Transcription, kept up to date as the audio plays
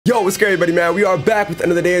Yo, what's good, everybody, man? We are back with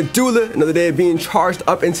another day of Dullah, another day of being charged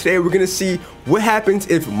up, and today we're gonna see what happens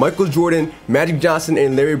if Michael Jordan, Magic Johnson,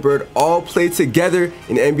 and Larry Bird all play together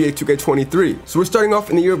in NBA 2K23. So we're starting off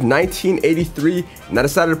in the year of 1983, and I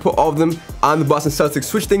decided to put all of them on the Boston Celtics.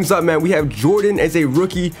 Switch things up, man. We have Jordan as a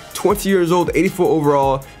rookie, 20 years old, 84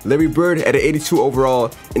 overall, Larry Bird at an 82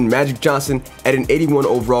 overall, and Magic Johnson at an 81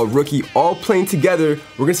 overall rookie, all playing together.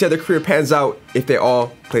 We're gonna see how their career pans out if they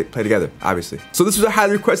all play together, obviously. So this was a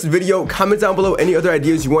highly requested video. Comment down below any other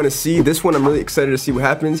ideas you want to see. This one I'm really excited to see what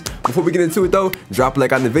happens. Before we get into it though, drop a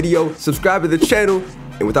like on the video, subscribe to the channel,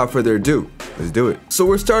 and without further ado, let's do it. So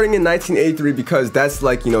we're starting in 1983 because that's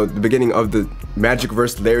like, you know, the beginning of the Magic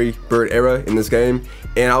versus Larry Bird era in this game.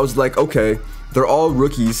 And I was like, okay, they're all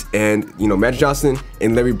rookies, and you know, Magic Johnson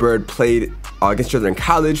and Larry Bird played against each other in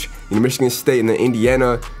college, in Michigan State and then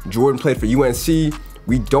Indiana. Jordan played for UNC.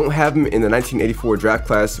 We don't have him in the 1984 draft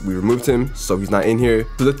class. We removed him, so he's not in here.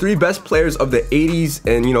 So the three best players of the 80s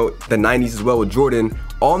and, you know, the 90s as well with Jordan,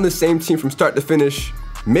 all on the same team from start to finish.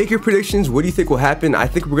 Make your predictions. What do you think will happen? I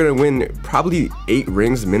think we're gonna win probably 8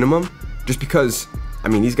 rings minimum, just because, I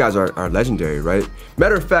mean, these guys are legendary, right?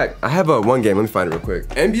 Matter of fact, I have one game. Let me find it real quick.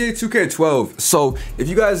 NBA 2K12. So if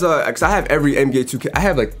you guys, cause I have every NBA 2K, I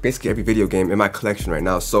have like basically every video game in my collection right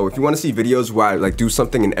now. So if you want to see videos where I like do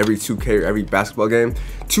something in every 2K or every basketball game,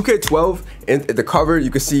 2K12, and at the cover, you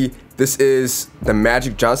can see this is the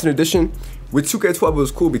Magic Johnson edition. With 2K12, it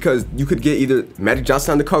was cool because you could get either Magic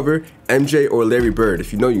Johnson on the cover, MJ, or Larry Bird.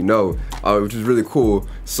 If you know, you know, which is really cool.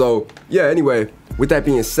 So yeah, anyway, with that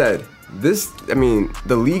being said, I mean,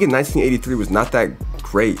 the league in 1983 was not that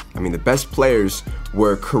great. I mean, the best players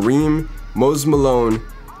were Kareem, Moses Malone,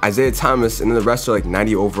 Isaiah Thomas, and then the rest are like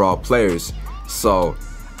 90 overall players. So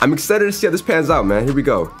I'm excited to see how this pans out, man. Here we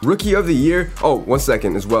go. Rookie of the year. Oh, 1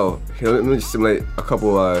 second as well. Here, let me just simulate a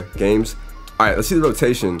couple games. All right, let's see the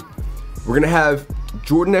rotation. We're gonna have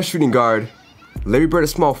Jordan as shooting guard, Larry Bird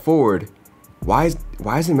as small forward. Why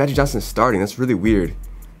isn't Magic Johnson starting? That's really weird.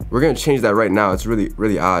 We're gonna change that right now. It's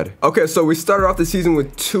really odd. Okay, so we started off the season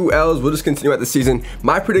with 2 L's. We'll just continue at the season.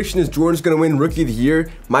 My prediction is Jordan's gonna win Rookie of the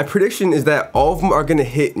Year. My prediction is that all of them are gonna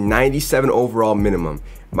hit 97 overall minimum.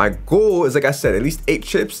 My goal is, like I said, at least 8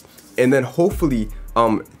 chips, and then hopefully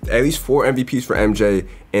at least 4 MVPs for MJ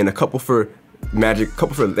and a couple for Magic, a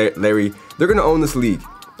couple for Larry. They're gonna own this league.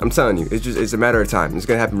 I'm telling you, it's a matter of time. It's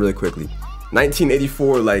gonna happen really quickly.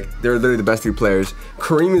 1984, like, they're literally the best 3 players.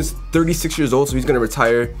 Kareem is 36 years old, so he's gonna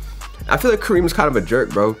retire. I feel like Kareem is kind of a jerk,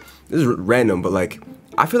 bro. This is random, but like,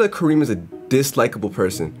 I feel like Kareem is a dislikable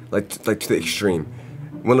person, like to the extreme.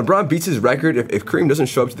 When LeBron beats his record, if Kareem doesn't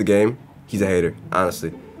show up to the game, he's a hater,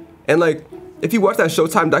 honestly. And like, if you watch that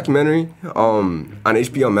Showtime documentary on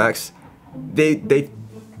HBO Max, they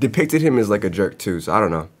depicted him as like a jerk too, so I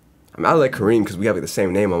don't know. I mean, I like Kareem because we have like the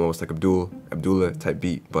same name almost, like Abdullah type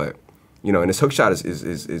beat, but you know, and his hook shot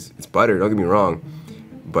is butter, don't get me wrong.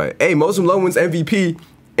 But hey, Moses Malone wins MVP,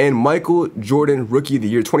 and Michael Jordan Rookie of the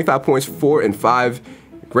Year, 25 points, 4 and 5.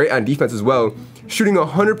 Great on defense as well. Shooting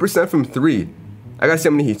 100% from 3. I gotta see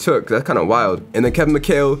how many he took, cause that's kind of wild. And then Kevin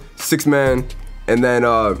McHale, 6-man, and then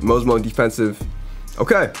Moses Malone defensive.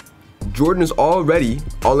 Okay, Jordan is already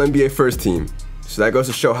All-NBA first team. So that goes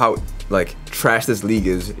to show how like trash this league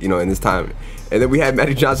is, you know, in this time. And then we had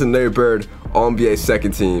Magic Johnson, Larry Bird, All-NBA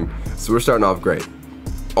second team. So we're starting off great.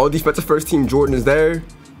 All defensive first team, Jordan is there.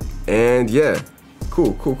 And yeah,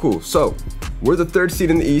 cool. So we're the 3rd seed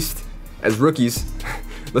in the East as rookies.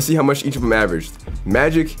 Let's see how much each of them averaged.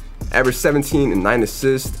 Magic averaged 17 and 9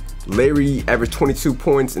 assists. Larry averaged 22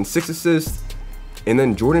 points and 6 assists. And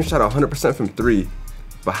then Jordan shot 100% from 3.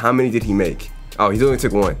 But how many did he make? Oh, he only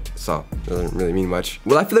took 1, so it doesn't really mean much.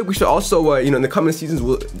 Well, I feel like we should also, you know, in the coming seasons,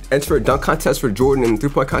 we'll enter a dunk contest for Jordan and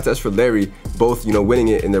 3-point contest for Larry, both, you know, winning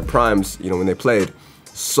it in their primes, you know, when they played.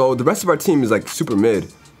 So the rest of our team is like super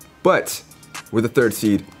mid, but we're the 3rd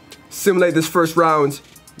seed. Simulate this first round.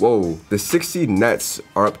 Whoa, the 6th seed Nets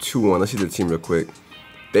are up 2-1. Let's see the team real quick.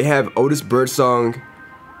 They have Otis Birdsong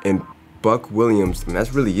and Buck Williams, and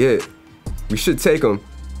that's really it. We should take them.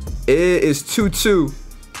 It is 2-2.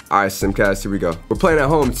 All right, Simcast, here we go. We're playing at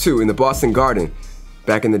home too, in the Boston Garden.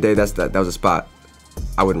 Back in the day, that was a spot.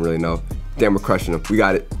 I wouldn't really know. Damn, we're crushing them. We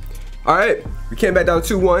got it. All right, we came back down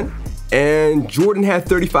 2-1, and Jordan had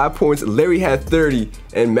 35 points, Larry had 30,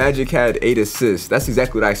 and Magic had 8 assists. That's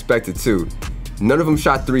exactly what I expected too. None of them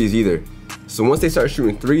shot 3s either. So once they start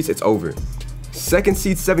shooting 3s, it's over. 2nd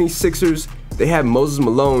seed 76ers, they have Moses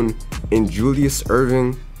Malone and Julius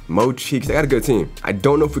Erving. Mo Cheeks, they got a good team. I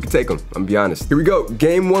don't know if we can take them, I'm gonna be honest. Here we go,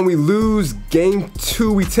 game 1 we lose, game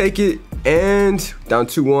 2 we take it, and down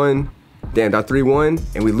 2-1. Damn, down 3-1,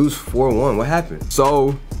 and we lose 4-1. What happened?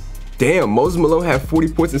 So Damn, Moses Malone had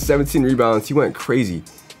 40 points and 17 rebounds. He went crazy.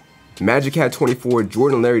 Magic had 24.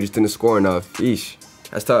 Jordan and Larry just didn't score enough. Eesh,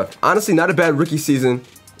 that's tough. Honestly, not a bad rookie season.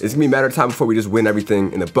 It's gonna be a matter of time before we just win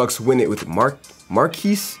everything, and the Bucks win it with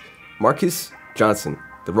Marquise Johnson,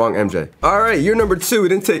 the wrong MJ. All right, year number 2. It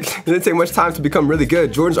didn't take much time to become really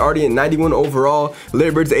good. Jordan's already at 91 overall, Larry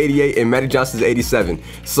Bird's 88, and Magic Johnson's 87.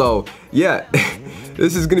 So yeah,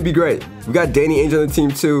 this is gonna be great. We got Danny Ainge on the team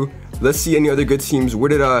too. Let's see any other good teams. Where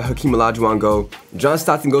did Hakeem Olajuwon go? John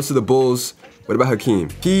Stockton goes to the Bulls. What about Hakeem?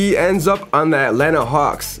 He ends up on the Atlanta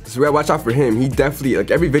Hawks, so we gotta watch out for him. He definitely, like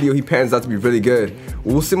every video, he pans out to be really good.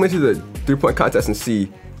 We'll simulate to the 3-point contest and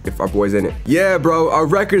see if our boy's in it. Yeah, bro, our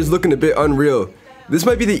record is looking a bit unreal. This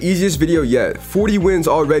might be the easiest video yet. 40 wins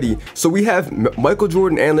already. So we have Michael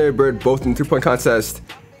Jordan and Larry Bird both in the 3-point contest,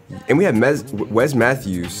 and we have Wes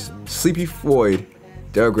Matthews, Sleepy Floyd,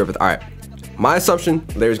 Darrell Griffith. All right. My assumption,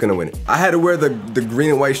 Larry's gonna win it. I had to wear the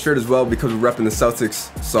green and white shirt as well because we're repping the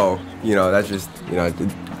Celtics. So, you know, that's just, you know,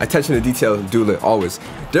 attention to detail, Dullah, always.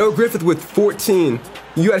 Darrell Griffith with 14.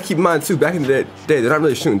 You gotta keep in mind too, back in the day, they're not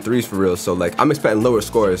really shooting threes for real. So like, I'm expecting lower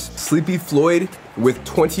scores. Sleepy Floyd with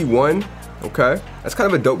 21. Okay, that's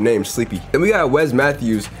kind of a dope name, Sleepy. Then we got Wes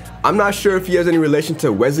Matthews. I'm not sure if he has any relation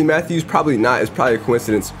to Wesley Matthews. Probably not, it's probably a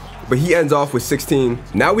coincidence. But he ends off with 16.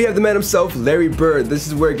 Now we have the man himself, Larry Bird. This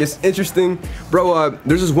is where it gets interesting. Bro,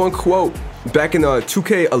 there's this one quote back in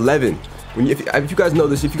 2K11. If you guys know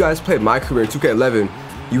this, if you guys played my career in 2K11,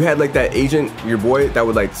 you had like that agent, your boy, that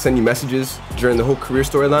would like send you messages during the whole career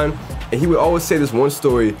storyline. And he would always say this one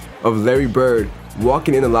story of Larry Bird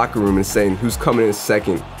walking in the locker room and saying who's coming in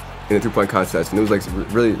second in the 3-point contest. And it was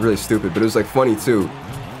like really, really stupid, but it was like funny too,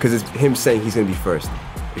 because it's him saying he's gonna be first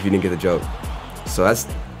if you didn't get the joke. So that's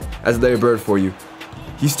Larry Bird for you.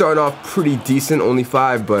 He's starting off pretty decent, only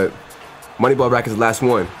 5, but Moneyball Rack is the last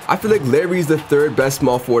one. I feel like Larry's the 3rd best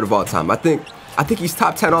small forward of all time. I think he's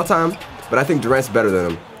top 10 all time, but I think Durant's better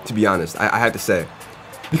than him, to be honest. I have to say.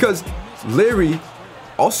 Because Larry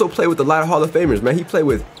also played with a lot of Hall of Famers, man. He played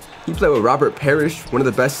with Robert Parrish, one of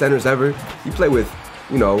the best centers ever. He played with,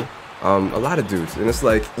 you know, a lot of dudes. And it's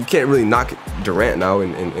like, you can't really knock Durant now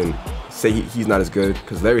and say he's not as good,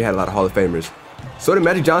 because Larry had a lot of Hall of Famers. So did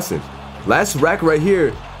Magic Johnson. Last rack right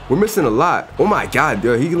here, we're missing a lot. Oh my God,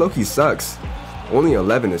 dude, he low-key sucks. Only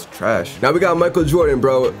 11 is trash. Now we got Michael Jordan,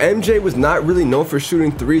 bro. MJ was not really known for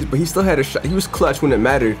shooting threes, but he still had a shot. He was clutch when it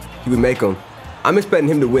mattered. He would make them. I'm expecting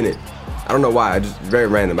him to win it. I don't know why, just very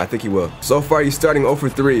random. I think he will. So far, he's starting 0 for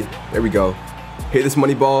 3. There we go. Hit this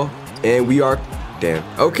money ball, and we are, damn.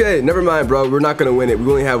 Okay, never mind, bro. We're not gonna win it. We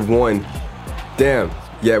only have 1. Damn.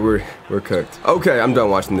 Yeah, we're cooked. Okay, I'm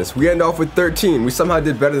done watching this. We end off with 13. We somehow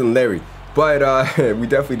did better than Larry, but we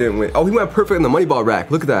definitely didn't win. Oh, he went perfect in the Moneyball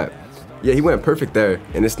rack. Look at that. Yeah, he went perfect there,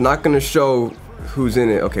 and it's not gonna show who's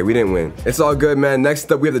in it. Okay, we didn't win. It's all good, man.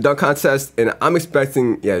 Next up, we have the dunk contest, and I'm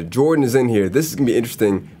expecting, yeah, Jordan is in here. This is gonna be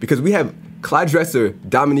interesting because we have Clyde Drexler,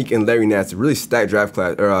 Dominique, and Larry Nance. Really stacked draft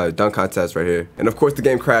class or dunk contest right here. And of course, the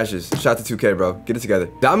game crashes. Shout out to 2K, bro. Get it together.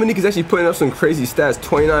 Dominique is actually putting up some crazy stats.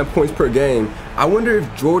 29 points per game. I wonder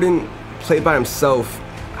if Jordan played by himself,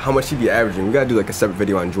 how much he'd be averaging. We gotta do like a separate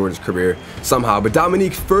video on Jordan's career somehow. But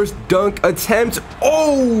Dominique's first dunk attempt.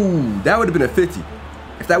 Oh, that would have been a 50.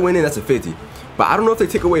 If that went in, that's a 50. But I don't know if they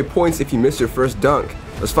take away points if you miss your first dunk.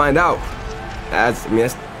 Let's find out. That's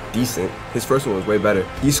decent. His first one was way better.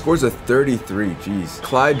 He scores a 33, jeez.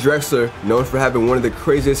 Clyde Drexler, known for having one of the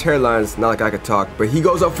craziest hairlines, not like I could talk, but he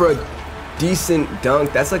goes up for a decent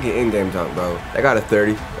dunk. That's like an in-game dunk, bro. That got a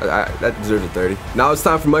 30. That deserves a 30. Now it's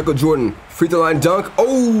time for Michael Jordan. Free throw line dunk.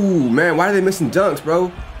 Oh, man, why are they missing dunks,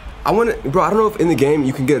 bro? I don't know if in the game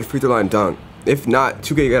you can get a free throw line dunk. If not,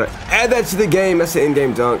 2K, you gotta add that to the game. That's an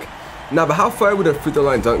in-game dunk. Nah, but how far would a free throw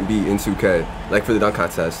line dunk be in 2K? Like for the dunk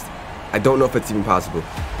contest? I don't know if it's even possible.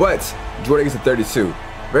 But Jordan gets a 32.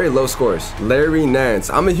 Very low scores. Larry Nance.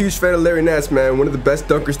 I'm a huge fan of Larry Nance, man. One of the best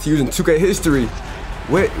dunkers to use in 2K history.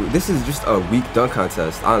 Wait, this is just a weak dunk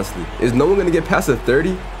contest, honestly. Is no one gonna get past a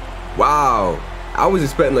 30? Wow. I was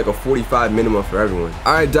expecting like a 45 minimum for everyone.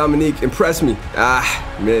 All right, Dominique, impress me.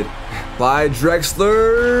 Mid. Clyde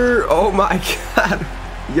Drexler. Oh my God.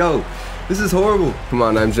 Yo, this is horrible. Come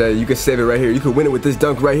on, MJ, you can save it right here. You can win it with this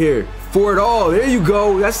dunk right here. For it all. There you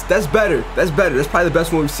go. That's better. That's better. That's probably the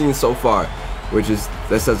best one we've seen so far,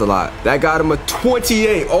 that says a lot. That got him a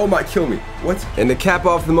 28. Oh my, kill me. What? And to cap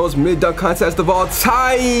off the most mid dunk contest of all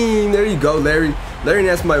time. There you go, Larry. Larry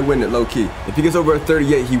Nance might win it low key. If he gets over a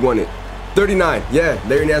 38, he won it. 39. Yeah,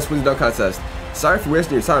 Larry Nance wins the dunk contest. Sorry for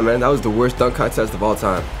wasting your time, man. That was the worst dunk contest of all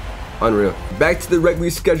time. Unreal. Back to the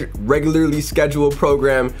regularly scheduled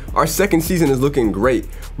program. Our second season is looking great.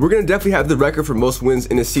 We're gonna definitely have the record for most wins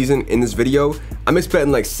in a season in this video. I'm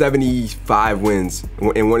expecting like 75 wins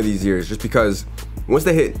in one of these years, just because once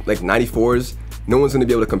they hit like 94s, no one's gonna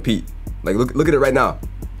be able to compete. Like look at it right now.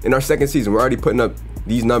 In our second season, we're already putting up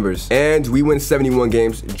these numbers, and we win 71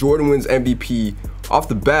 games. Jordan wins MVP off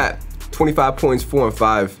the bat, 25 points, 4 and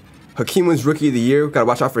 5. Hakeem wins Rookie of the Year. Gotta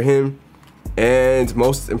watch out for him. And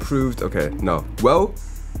most improved. Okay, no. Well,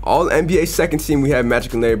 all NBA second team, we have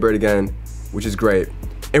Magic and Larry Bird again, which is great.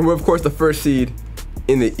 And we're of course the first seed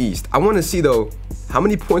in the East. I want to see though, how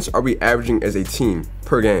many points are we averaging as a team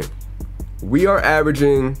per game? We are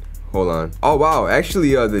averaging. Hold on. Oh wow,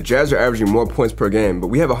 actually the Jazz are averaging more points per game, but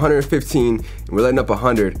we have 115 and we're letting up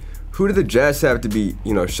 100. Who do the Jazz have to be,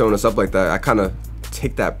 you know, showing us up like that? I kind of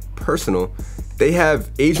take that personal. They have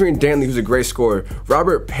Adrian Dantley, who's a great scorer,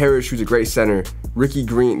 Robert Parrish, who's a great center, Ricky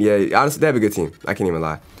Green. Yeah, honestly, they have a good team. I can't even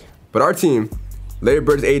lie. But our team, Larry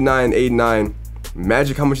Bird's 89.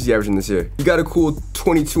 Magic, how much is he averaging this year? He got a cool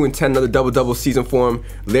 22 and 10, another double-double season for him.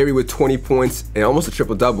 Larry with 20 points and almost a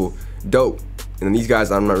triple-double. Dope. And then these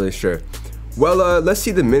guys, I'm not really sure. Well, let's see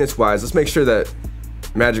the minutes-wise. Let's make sure that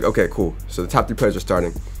Magic, okay, cool. So the top 3 players are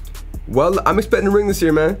starting. Well, I'm expecting a ring this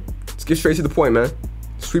year, man. Let's get straight to the point, man.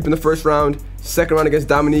 Sweeping the first round, second round against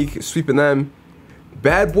Dominique, sweeping them.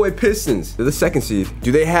 Bad boy Pistons, they're the second seed.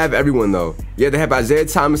 Do they have everyone though? Yeah, they have Isaiah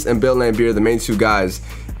Thomas and Bill Laimbeer, the main 2 guys.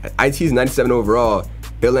 IT's 97 overall,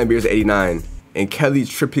 Bill Laimbeer's 89, and Kelly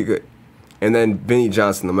Tripica, and then Vinny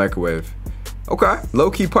Johnson, the microwave. Okay,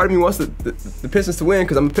 low-key part of me wants the Pistons to win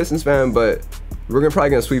because I'm a Pistons fan, but we're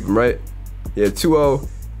probably gonna sweep them, right? Yeah, 2-0,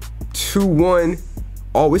 2-1.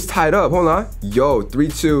 Oh, it's tied up, hold on. Yo,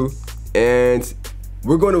 3-2, and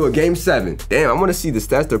we're going to a game 7. Damn, I want to see the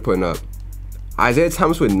stats they're putting up. Isaiah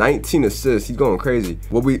Thomas with 19 assists. He's going crazy.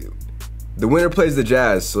 Well, the winner plays the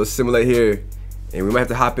Jazz, so let's simulate here, and we might have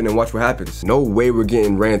to hop in and watch what happens. No way we're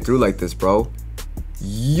getting ran through like this, bro.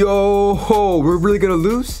 Yo, we're really gonna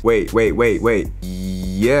lose? Wait.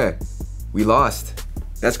 Yeah, we lost.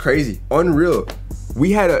 That's crazy. Unreal.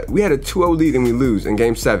 We had a 2-0 lead and we lose in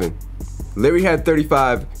game 7. Larry had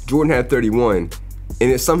 35, Jordan had 31,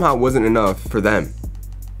 and it somehow wasn't enough for them.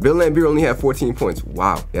 Bill Laimbeer only had 14 points.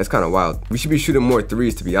 Wow, yeah, that's kind of wild. We should be shooting more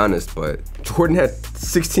threes, to be honest, but Jordan had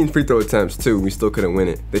 16 free throw attempts too. We still couldn't win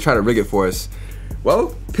it. They tried to rig it for us.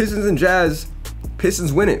 Well, Pistons and Jazz,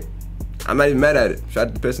 Pistons win it. I'm not even mad at it. Shout out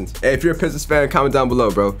to the Pistons. Hey, if you're a Pistons fan, comment down below,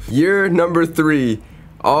 bro. Year number 3,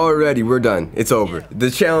 already we're done. It's over. The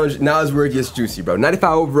challenge now is where it gets juicy, bro.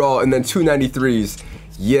 95 overall and then 2 93s.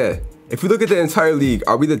 Yeah. If we look at the entire league,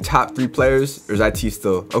 are we the top 3 players or is IT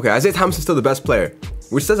still? Okay, Isaiah Thomas is still the best player,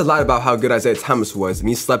 which says a lot about how good Isaiah Thomas was, and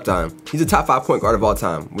he slept on. He's a top 5 point guard of all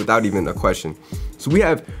time, without even a question. So we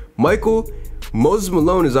have Michael, Moses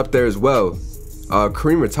Malone is up there as well.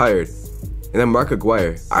 Kareem retired, and then Mark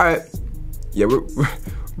Aguirre. All right, yeah,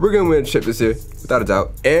 we're gonna win a chip this year, without a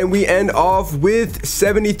doubt. And we end off with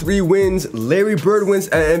 73 wins. Larry Bird wins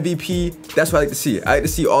an MVP. That's what I like to see. I like to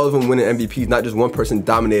see all of them winning MVPs, not just one person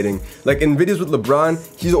dominating. Like in videos with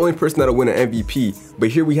LeBron, he's the only person that'll win an MVP. But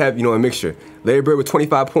here we have, you know, a mixture. Larry Bird with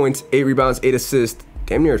 25 points, 8 rebounds, 8 assists,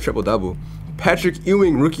 damn near a triple-double. Patrick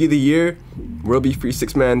Ewing, Rookie of the Year, World Beat Free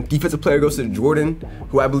 6-man. Defensive player goes to Jordan,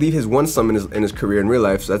 who I believe has won some in his career in real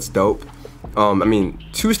life, so that's dope. I mean,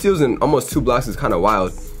 2 steals and almost 2 blocks is kind of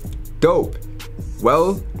wild. Dope.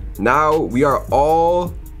 Well, now we are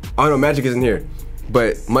all, oh no, Magic isn't here,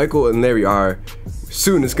 but Michael and Larry are.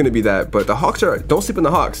 Soon it's gonna be that, but the Hawks are, don't sleep on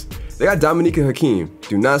the Hawks. They got Dominique and Hakeem,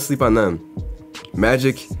 do not sleep on them.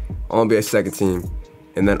 Magic, all NBA second team,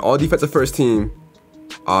 and then all defensive first team.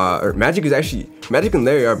 Magic and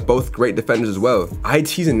Larry are both great defenders as well.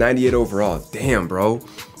 IT's a 98 overall, damn bro.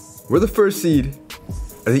 We're the first seed.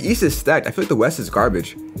 The East is stacked. I feel like the West is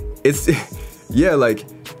garbage. It's, yeah, like,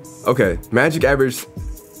 okay, Magic averaged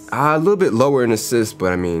a little bit lower in assists,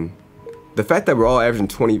 but I mean, the fact that we're all averaging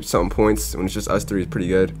 20-something points when it's just us 3 is pretty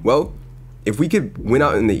good. Well, if we could win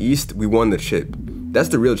out in the East, we won the chip. That's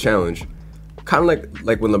the real challenge. Kind of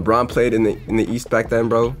like when LeBron played in the East back then,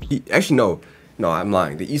 bro. Actually, no, I'm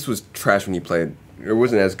lying. The East was trash when he played. It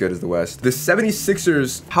wasn't as good as the West. The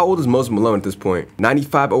 76ers, how old is Moses Malone at this point?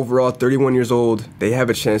 95 overall, 31 years old. They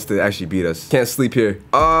have a chance to actually beat us. Can't sleep here.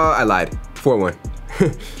 I lied. 4-1.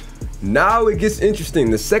 Now it gets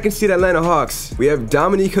interesting. The second seed Atlanta Hawks. We have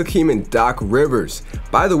Dominique Hakeem and Doc Rivers.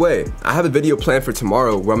 By the way, I have a video planned for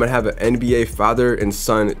tomorrow where I'm gonna have an NBA father and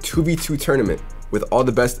son 2v2 tournament with all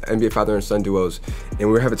the best NBA father and son duos. And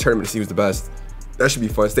we're gonna have a tournament to see who's the best. That should be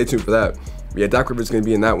fun. Stay tuned for that. Yeah, Doc Rivers is gonna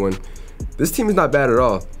be in that one. This team is not bad at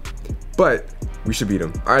all. But We should beat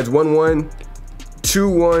them. All right, it's 1-1,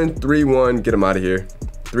 2-1, 3-1. Get them out of here.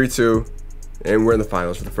 3-2, and we're in the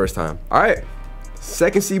finals for the first time. All right,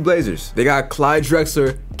 second seed Blazers. They got Clyde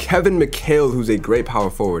Drexler, Kevin McHale, who's a great power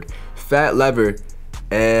forward, Fat Lever,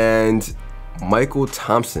 and Michael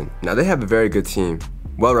Thompson. Now they have a very good team,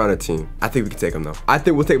 well-rounded team. I think we can take them though. I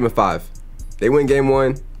think we'll take them in 5. They win game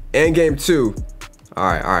 1 and game 2. All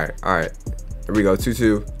right. Here we go,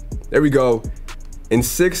 2-2. There we go. In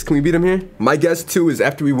 6, can we beat them here? My guess too is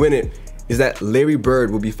after we win it, is that Larry Bird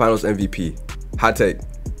will be finals MVP. Hot take,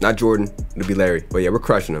 not Jordan, it'll be Larry. But yeah, we're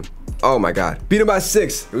crushing them. Oh my God, beat him by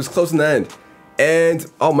 6. It was close in the end. And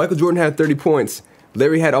oh, Michael Jordan had 30 points.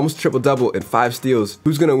 Larry had almost a triple-double and 5 steals.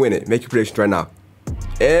 Who's gonna win it? Make your predictions right now.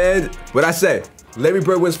 And what I say, Larry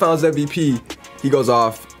Bird wins finals MVP. He goes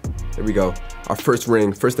off. There we go. Our first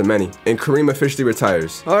ring, first of many. And Kareem officially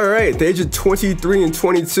retires. All right, the age of 23 and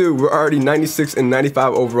 22, we're already 96 and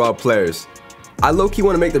 95 overall players. I low-key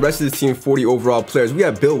want to make the rest of this team 40 overall players. We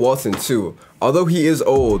have Bill Walton too. Although he is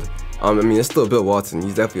old, I mean, it's still Bill Walton.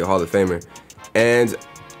 He's definitely a Hall of Famer. And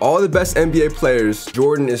all the best NBA players,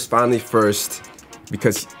 Jordan is finally first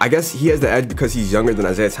because I guess he has the edge because he's younger than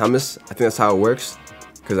Isaiah Thomas. I think that's how it works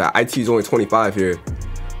because IT is only 25 here.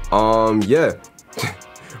 Yeah.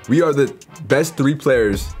 We are the best 3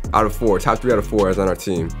 players out of 4, top 3 out of 4 is on our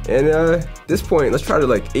team. And at this point, let's try to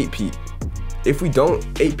like 8-peat. If we don't,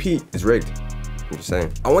 8-peat is rigged. I'm just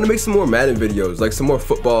saying. I want to make some more Madden videos, like some more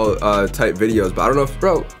football type videos, but I don't know if,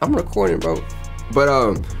 bro, I'm recording, bro. But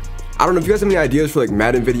I don't know if you guys have any ideas for like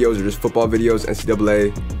Madden videos or just football videos,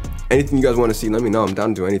 NCAA, anything you guys want to see, let me know. I'm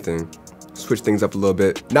down to do anything. Switch things up a little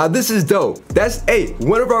bit. Now this is dope. That's 8.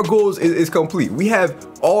 One of our goals is complete. We have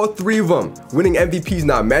all 3 of them winning MVPs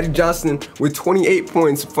now. Magic Johnson with 28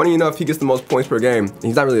 points. Funny enough, he gets the most points per game.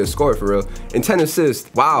 He's not really a scorer for real. And 10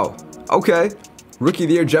 assists. Wow. Okay. Rookie of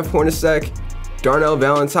the Year, Jeff Hornacek, Darnell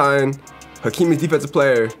Valentine, Hakeem is defensive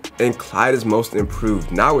player, and Clyde is most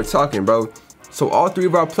improved. Now we're talking, bro. So all 3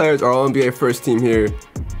 of our players are All-NBA first team here.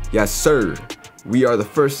 Yes, sir. We are the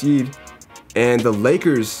first seed, and the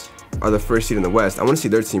Lakers are the first seed in the West. I want to see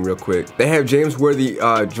their team real quick. They have James Worthy,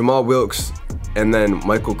 Jamal Wilkes, and then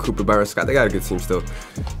Michael Cooper, Byron Scott. They got a good team still.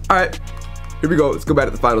 All right, here we go. Let's go back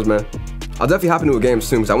to the finals, man. I'll definitely hop into a game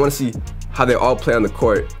soon because I want to see how they all play on the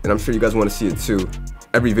court, and I'm sure you guys want to see it too.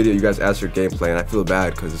 Every video you guys ask for gameplay, and I feel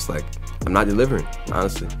bad because it's like I'm not delivering,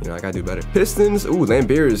 honestly. You know, I gotta do better. Pistons, ooh,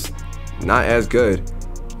 Lambeer is not as good.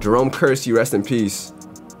 Jerome Kersey, rest in peace.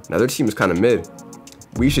 Now their team is kind of mid.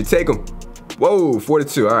 We should take them. Whoa,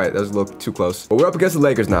 4-2. All right, that was a little too close. But we're up against the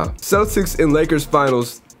Lakers now. Celtics and Lakers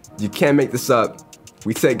finals. You can't make this up.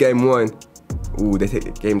 We take game 1. Ooh, they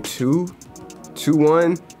take game 2.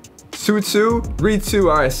 2-1. 2-2. 3-2.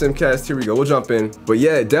 All right, Simcast, here we go. We'll jump in. But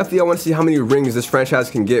yeah, definitely I want to see how many rings this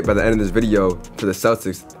franchise can get by the end of this video for the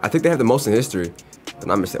Celtics. I think they have the most in history.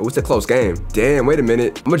 And I'm gonna say, what's a close game? Damn, wait a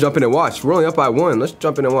minute. I'm gonna jump in and watch. We're only up by 1. Let's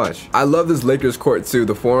jump in and watch. I love this Lakers court too.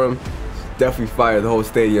 The Forum, definitely fire the whole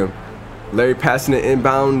stadium. Larry passing it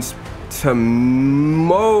inbounds to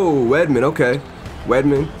Mo Wedman. Okay,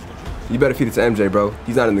 Wedman, you better feed it to MJ, bro.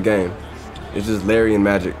 He's not in the game. It's just Larry and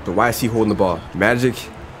Magic. But why is he holding the ball? Magic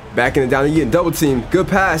backing it down. He getting double team. Good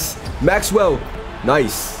pass. Maxwell.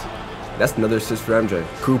 Nice. That's another assist for MJ.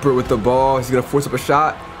 Cooper with the ball. He's gonna force up a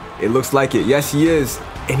shot. It looks like it. Yes, he is.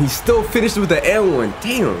 And he still finished with the and one.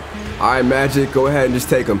 Damn. All right, Magic, go ahead and just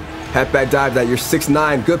take him. Halfback dive that. You're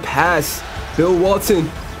 6'9". Good pass. Bill Walton.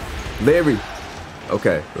 Larry.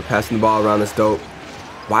 Okay, we're passing the ball around. That's dope.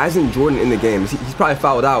 Why isn't Jordan in the game? He's probably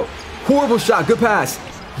fouled out. Horrible shot. Good pass.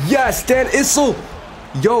 Yes, Dan Issel.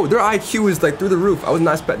 Yo, their IQ is like through the roof. I was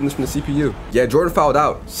not expecting this from the CPU. Yeah, Jordan fouled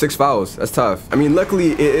out. 6 fouls. That's tough. I mean,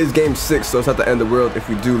 luckily it is game 6, so it's not the end of the world if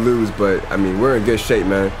we do lose, but I mean, we're in good shape,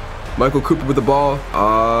 man. Michael Cooper with the ball.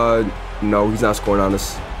 No, he's not scoring on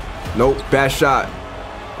us. Nope, bad shot.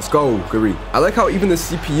 Let's go, good read. I like how even the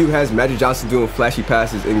CPU has Magic Johnson doing flashy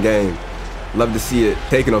passes in game. Love to see it.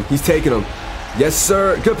 Taking him. He's taking him. Yes,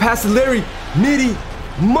 sir. Good pass to Larry. Nitty.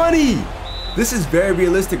 Money. This is very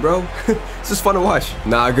realistic, bro. This is fun to watch.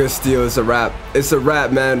 Nah, good steal. It's a wrap. It's a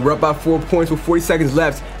wrap, man. We're up by 4 points with 40 seconds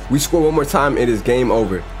left. We score one more time, it is game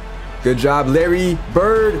over. Good job, Larry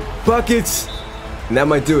Bird. Buckets. And that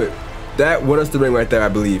might do it. That won us the ring right there, I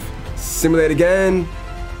believe. Simulate again.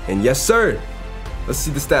 And yes, sir. Let's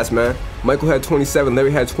see the stats, man. Michael had 27.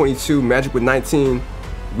 Larry had 22. Magic with 19.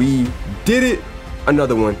 We did it.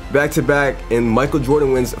 Another one. Back to back. And Michael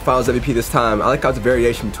Jordan wins Finals MVP this time. I like how it's a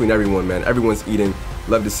variation between everyone, man. Everyone's eating.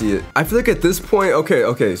 Love to see it. I feel like at this point,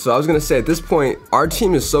 okay. So I was going to say at this point, our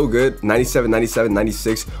team is so good. 97, 97,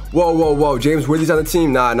 96. Whoa. James Worthy's on the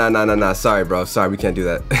team. Nah. Sorry, bro. Sorry, we can't do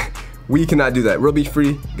that. We cannot do that. Real Beach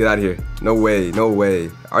free, get out of here. No way, no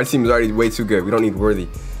way. Our team is already way too good. We don't need Worthy.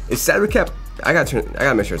 Is salary cap? I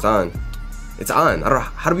gotta make sure it's on. It's on. I don't know.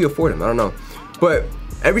 How do we afford him? I don't know. But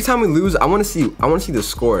every time we lose, I want to see the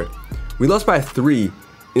score. We lost by 3, and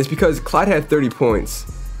it's because Clyde had 30 points.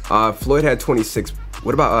 Floyd had 26.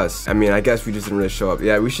 What about us? I mean, I guess we just didn't really show up.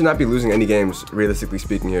 Yeah, we should not be losing any games, realistically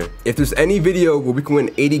speaking here. If there's any video where we can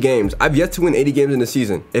win 80 games, I've yet to win 80 games in the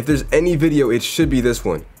season. If there's any video, it should be this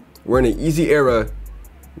one. We're in an easy era.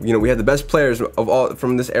 You know, we have the best players of all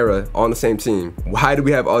from this era on the same team. Why do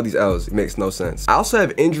we have all these L's? It makes no sense. I also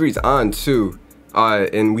have injuries on too,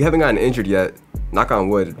 and we haven't gotten injured yet. Knock on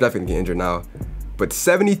wood, definitely get injured now. But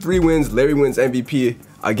 73 wins, Larry wins MVP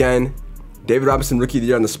again. David Robinson, Rookie of the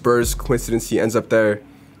Year on the Spurs. Coincidence, he ends up there.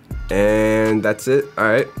 And that's it. All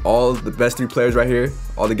right, all the best 3 players right here,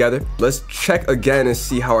 all together. Let's check again and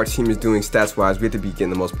see how our team is doing stats-wise. We have to be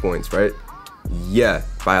getting the most points, right? Yeah,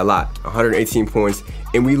 by a lot. 118 points.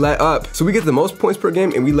 And we let up. So we get the most points per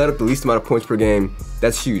game, and we let up the least amount of points per game.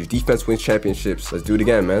 That's huge. Defense wins championships. Let's do it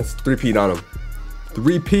again, man. Let's 3-peat on them.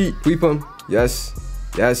 3-peat. Sweep them. Yes.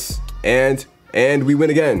 Yes. And we win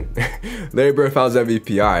again. Larry Bird Finals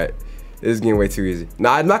MVP. All right. This is getting way too easy.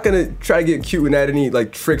 Now, I'm not gonna try to get cute and add any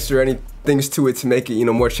like tricks or any things to it to make it, you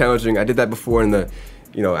know, more challenging. I did that before in the,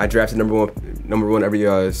 you know, I drafted number one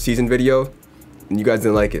every season video, and you guys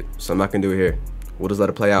didn't like it, so I'm not gonna do it here. We'll just let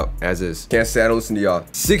it play out as is. Can't say I don't listen to y'all.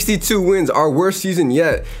 62 wins, our worst season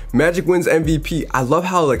yet. Magic wins MVP. I love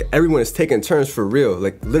how like everyone is taking turns for real.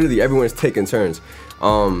 Like literally everyone is taking turns.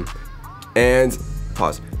 And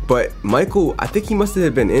pause. But Michael, I think he must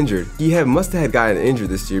have been injured. He must have gotten injured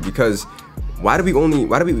this year, because why do we only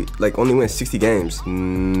win 60 games?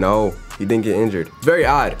 No, he didn't get injured. Very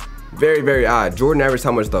odd. Very, very odd. Jordan averaged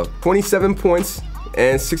how much though? 27 points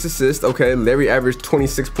and 6 assists. Okay, Larry averaged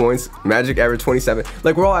 26 points. Magic averaged 27.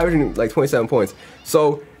 Like we're all averaging like 27 points.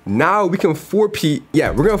 So now we can 4-peat. Yeah,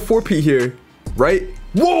 we're gonna 4-peat here, right?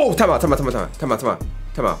 Whoa! Time out.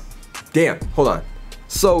 Damn, hold on.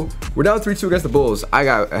 So we're down 3-2 against the Bulls. I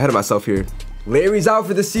got ahead of myself here. Larry's out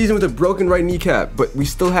for the season with a broken right kneecap, but we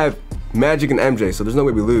still have Magic and MJ, so there's no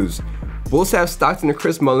way we lose. Bulls have Stockton and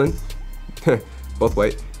Chris Mullin, both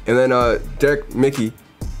white, and then Derek Mickey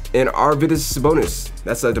and Arvydas Sabonis.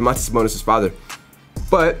 That's Domantas Sabonis' father.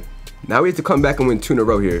 But now we have to come back and win 2 in a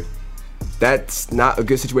row here. That's not a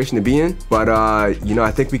good situation to be in, but you know,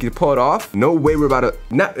 I think we could pull it off. No way we're about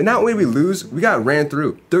to, not only we lose, we got ran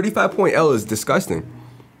through. 35-point L is disgusting.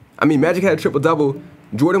 I mean, Magic had a triple-double.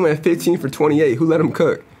 Jordan went 15 for 28. Who let him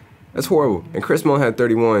cook? That's horrible. And Chris Mullin had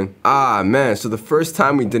 31. Ah, man, so the first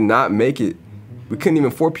time we did not make it, we couldn't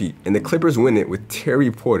even 4-peat. And the Clippers win it with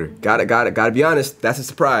Terry Porter. Gotta be honest, that's a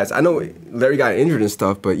surprise. I know Larry got injured and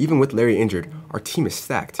stuff, but even with Larry injured, our team is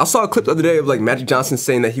stacked. I saw a clip the other day of like Magic Johnson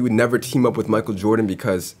saying that he would never team up with Michael Jordan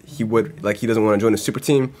because he doesn't want to join a super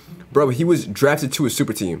team. Bro, he was drafted to a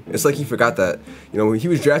super team. It's like he forgot that. You know, he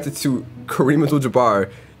was drafted to Kareem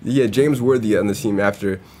Abdul-Jabbar. He had James Worthy on the team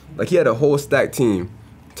after. Like, he had a whole stacked team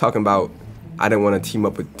talking about, I didn't want to team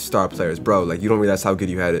up with star players. Bro, like, you don't realize how good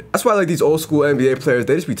you had it. That's why, like, these old school NBA players,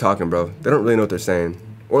 they just be talking, bro. They don't really know what they're saying.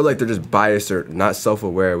 Or, like, they're just biased or not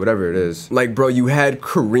self-aware, whatever it is. Like, bro, you had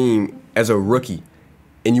Kareem as a rookie,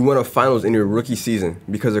 and you won a finals in your rookie season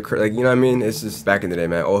because of, like, you know what I mean? It's just back in the day,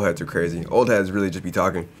 man. Old heads are crazy. Old heads really just be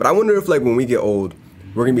talking. But I wonder if, like, when we get old,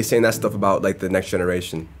 we're gonna be saying that stuff about like the next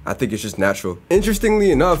generation. I think it's just natural.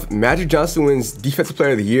 Interestingly enough, Magic Johnson wins Defensive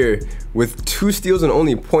Player of the Year with 2 steals and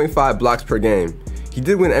only 0.5 blocks per game. He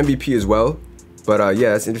did win MVP as well, but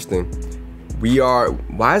yeah, that's interesting.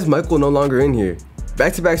 Why is Michael no longer in here?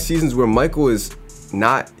 Back-to-back seasons where Michael is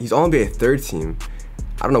not, he's on NBA 3rd team.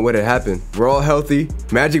 I don't know what had happened. We're all healthy.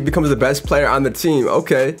 Magic becomes the best player on the team.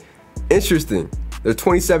 Okay, interesting. They're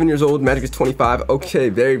 27 years old, Magic is 25. Okay,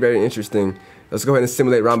 very, very interesting. Let's go ahead and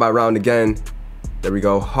simulate round by round again. There we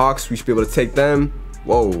go. Hawks, we should be able to take them.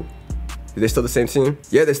 Whoa. Are they still the same team?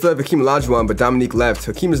 Yeah, they still have Hakeem Olajuwon, but Dominique left.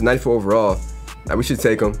 Hakeem is 94 overall. Now we should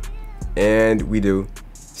take him. And we do.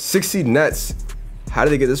 6 seed Nets. How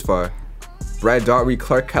did they get this far? Brad Daugherty,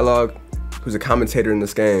 Clark Kellogg, who's a commentator in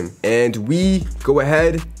this game. And we go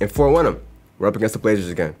ahead and 4-1 them. We're up against the Blazers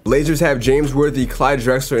again. Blazers have James Worthy, Clyde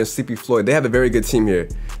Drexler, and Sleepy Floyd. They have a very good team here.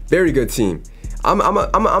 Very good team. I'm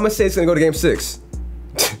gonna say it's gonna go to game 6.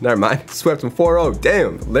 Never mind. Swept him 4-0.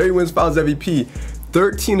 Damn. Larry wins Finals MVP.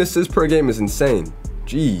 13 assists per game is insane.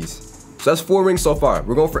 Jeez. So that's 4 rings so far.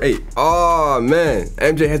 We're going for 8. Oh man.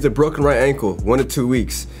 MJ has a broken right ankle. 1 to 2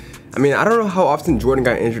 weeks. I mean, I don't know how often Jordan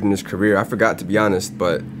got injured in his career. I forgot, to be honest,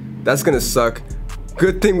 but that's gonna suck.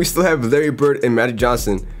 Good thing we still have Larry Bird and Magic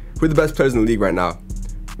Johnson, who are the best players in the league right now.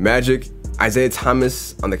 Magic, Isaiah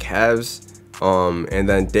Thomas on the Cavs. And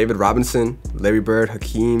then David Robinson, Larry Bird,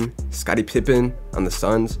 Hakeem, Scottie Pippen on the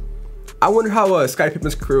Suns. I wonder how Scottie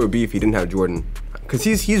Pippen's career would be if he didn't have Jordan. Cause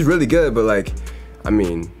he's really good, but like, I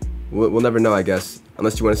mean, we'll never know, I guess.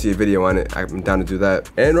 Unless you want to see a video on it, I'm down to do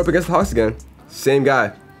that. And we're up against the Hawks again. Same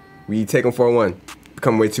guy. We take him 4-1.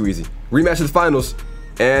 Become way too easy. Rematch of the finals,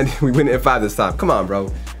 and we win it in 5 this time. Come on,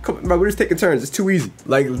 bro. Come on, bro. We're just taking turns. It's too easy.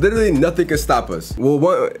 Like, literally nothing can stop us.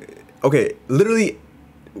 Well, okay, literally.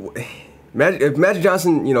 If Magic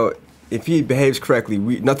Johnson, you know, if he behaves correctly,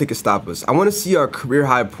 nothing can stop us. I want to see our career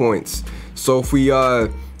high points. So if we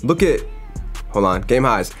look at, hold on, game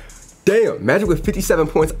highs. Damn, Magic with 57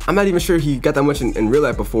 points. I'm not even sure he got that much in real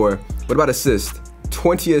life before. What about assists?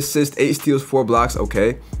 20 assists, 8 steals, 4 blocks.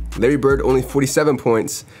 Okay. Larry Bird only 47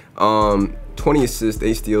 points. 20 assists,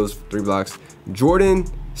 8 steals, 3 blocks. Jordan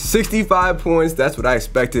 65 points. That's what I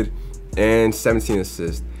expected, and 17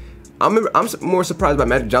 assists. I'm more surprised by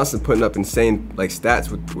Magic Johnson putting up insane like stats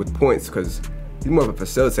with points because he's more of a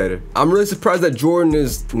facilitator. I'm really surprised that Jordan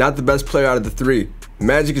is not the best player out of the 3.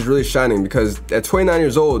 Magic is really shining because at 29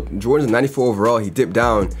 years old, Jordan's a 94 overall. He dipped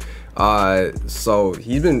down, so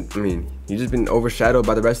he's been. I mean, he's just been overshadowed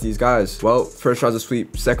by the rest of these guys. Well, first round's a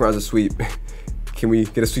sweep, second round's a sweep. Can we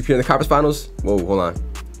get a sweep here in the conference finals? Whoa, hold on.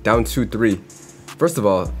 Down 2-3. First of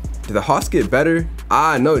all, did the Hawks get better?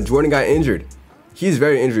 No, Jordan got injured. He's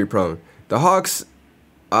very injury prone. The Hawks,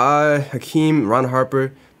 Hakeem, Ron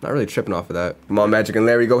Harper, not really tripping off of that. Come on, Magic and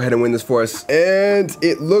Larry, go ahead and win this for us. And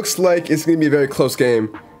it looks like it's gonna be a very close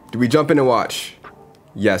game. Do we jump in and watch?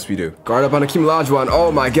 Yes, we do. Guard up on Hakeem Olajuwon.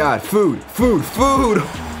 Oh my God, food.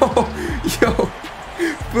 Oh, yo,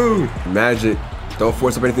 food. Magic, don't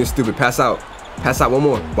force up anything stupid. Pass out one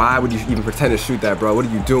more. Why would you even pretend to shoot that, bro? What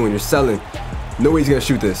are you doing? You're selling. No way he's gonna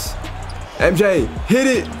shoot this. MJ, hit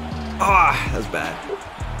it. That's bad.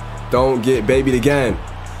 Don't get babied again.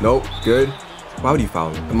 Nope, good. Why would you foul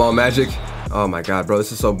him? Come on, Magic. Oh my God, bro,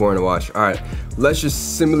 this is so boring to watch. All right, let's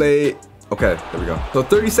just simulate. Okay, there we go. So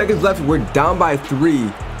 30 seconds left. We're down by 3.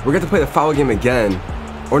 We're going to play the foul game again.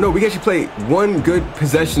 Or no, we can actually play one good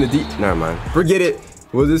possession of Never mind. Forget it.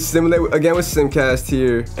 We'll just simulate again with Simcast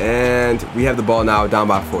here. And we have the ball now, down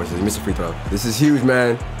by 4. So he missed a free throw. This is huge,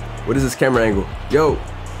 man. What is this camera angle? Yo,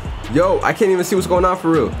 I can't even see what's going on for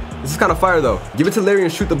real. This is kind of fire though. Give it to Larry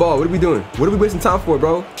and shoot the ball. What are we doing? What are we wasting time for,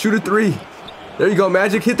 bro? Shoot a 3. There you go,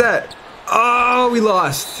 Magic. Hit that. Oh, we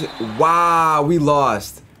lost. Wow, we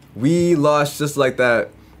lost. We lost just like that.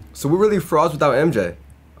 So we're really frauds without MJ.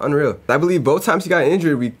 Unreal. I believe both times he got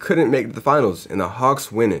injured, we couldn't make the finals, and the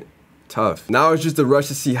Hawks win it. Tough. Now it's just a rush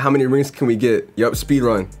to see how many rings can we get. Yup, speed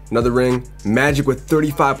run. Another ring. Magic with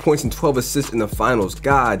 35 points and 12 assists in the finals.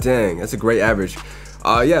 God dang, that's a great average.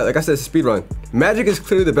 Yeah, like I said, it's a speed run. Magic is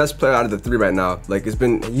clearly the best player out of the 3 right now. Like, he's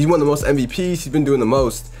won the most MVPs. He's been doing the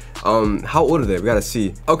most. How old are they? We gotta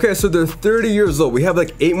see. Okay, so they're 30 years old. We have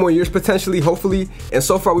like 8 more years potentially, hopefully. And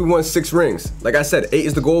so far we won 6 rings. Like I said, 8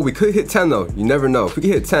 is the goal. We could hit 10 though. You never know. If we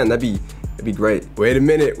could hit 10, that'd be great. Wait a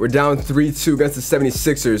minute. We're down 3-2 against the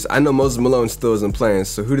 76ers. I know Moses Malone still isn't playing.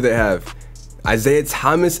 So who do they have? Isaiah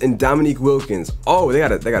Thomas and Dominique Wilkins. Oh, they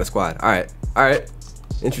got a squad. All right.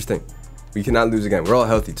 Interesting. We cannot lose again. We're all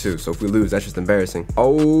healthy too, so if we lose, that's just embarrassing.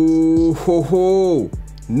 Oh, ho.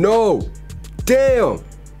 No. Damn.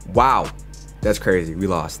 Wow. That's crazy. We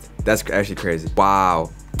lost. That's actually crazy.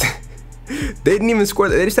 Wow. They didn't even score.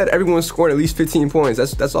 They just had everyone scoring at least 15 points.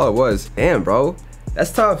 That's all it was. Damn, bro.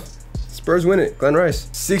 That's tough. Spurs win it. Glenn Rice.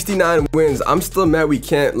 69 wins. I'm still mad we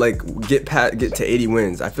can't like get to 80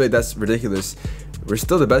 wins. I feel like that's ridiculous. We're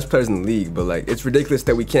still the best players in the league, but like it's ridiculous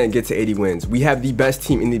that we can't get to 80 wins. We have the best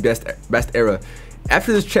team in the best era.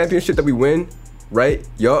 After this championship that we win, right?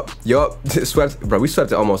 Yup. Swept, bro. We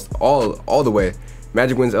swept it almost all the way.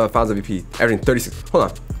 Magic wins Finals MVP, averaging 36.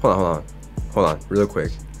 Hold on, real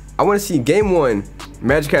quick. I want to see game 1.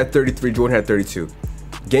 Magic had 33, Jordan had 32.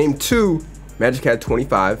 Game 2, Magic had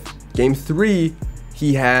 25. Game 3,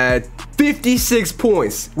 he had 56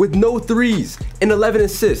 points with no threes and 11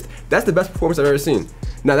 assists. That's the best performance I've ever seen.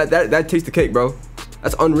 Now that takes the cake, bro.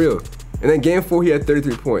 That's unreal. And then game 4, he had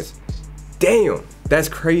 33 points. Damn, that's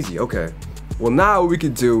crazy. Okay. Well, now what we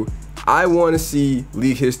could do, I want to see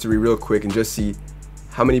league history real quick and just see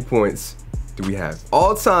how many points do we have.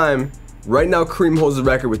 All time, right now Kareem holds the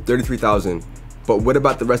record with 33,000. But what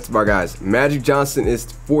about the rest of our guys? Magic Johnson is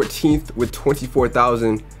 14th with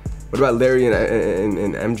 24,000. What about Larry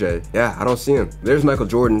and MJ? Yeah, I don't see him. There's Michael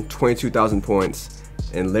Jordan, 22,000 points.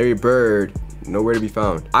 And Larry Bird, nowhere to be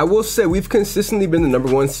found. I will say we've consistently been the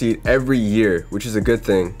 #1 seed every year, which is a good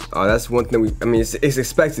thing. That's one thing I mean, it's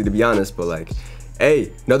expected to be honest, but like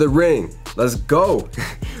Hey, another ring. Let's go.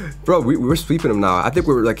 Bro, we're sweeping them now. I think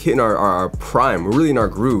we're like hitting our prime. We're really in our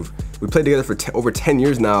groove. We played together for over 10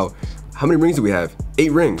 years now. How many rings do we have?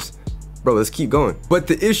 8 rings. Bro, let's keep going. But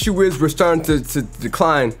the issue is we're starting to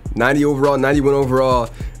decline. 90 overall, 91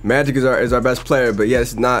 overall. Magic is our best player, but yeah,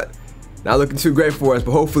 it's not looking too great for us,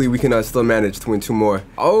 but hopefully we can still manage to win 2 more.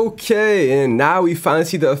 Okay, and now we finally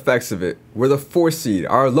see the effects of it. We're the 4 seed.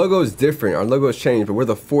 Our logo is different. Our logo has changed, but we're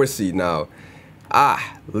the 4 seed now.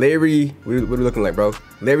 Larry, what are we looking like, bro?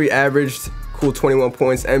 Larry averaged cool 21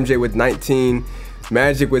 points. MJ with 19.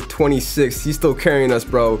 Magic with 26. He's still carrying us,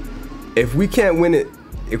 bro. If we can't win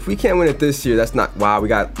it this year, that's not, wow, we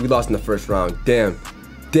lost in the first round. Damn,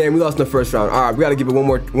 we lost in the first round. All right, we gotta give it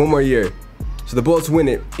one more year. So the Bullets win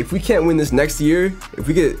it. If we can't win this next year, if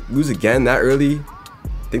we lose again that early,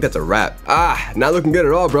 I think that's a wrap. Not looking good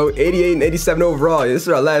at all, bro. 88 and 87 overall. Yeah, this is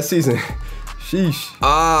our last season.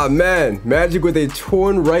 Sheesh. Man, Magic with a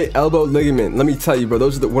torn right elbow ligament. Let me tell you, bro,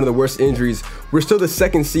 those are one of the worst injuries. We're still the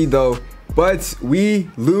 2nd seed though, but we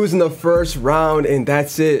lose in the first round, and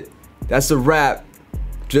that's it. That's a wrap.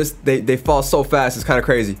 Just they fall so fast. It's kind of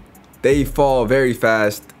crazy. They fall very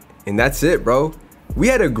fast, and that's it, bro. We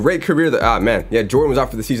had a great career. Man, yeah, Jordan was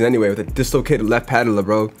out for the season anyway with a dislocated left patella,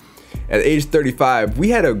 bro. At age 35,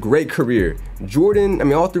 we had a great career. Jordan, I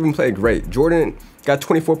mean, all 3 of them played great. Jordan got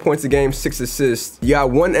 24 points a game, 6 assists. You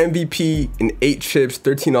got 1 MVP and 8 chips,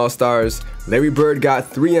 13 All-Stars. Larry Bird got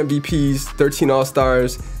 3 MVPs, 13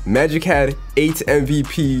 All-Stars. Magic had 8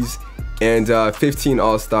 MVPs and 15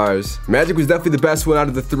 All-Stars. Magic was definitely the best one out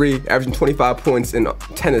of the 3, averaging 25 points and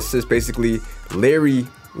 10 assists, basically. Larry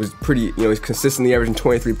was pretty, he's consistently averaging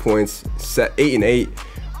 23 points, set 8 and 8.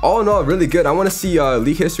 All in all, really good. I want to see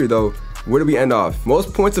league history though. Where do we end off?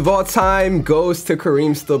 Most points of all time goes to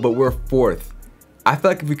Kareem still, but we're 4th. I feel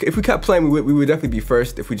like if we kept playing, we would definitely be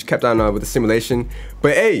 1st if we just kept on with the simulation.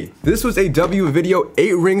 But hey, this was a W video.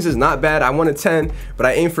 8 rings is not bad. I wanted 10, but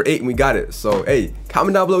I aimed for 8 and we got it. So hey,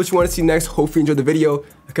 comment down below what you want to see next. Hopefully you enjoyed the video.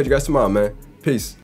 I'll catch you guys tomorrow, man. Peace.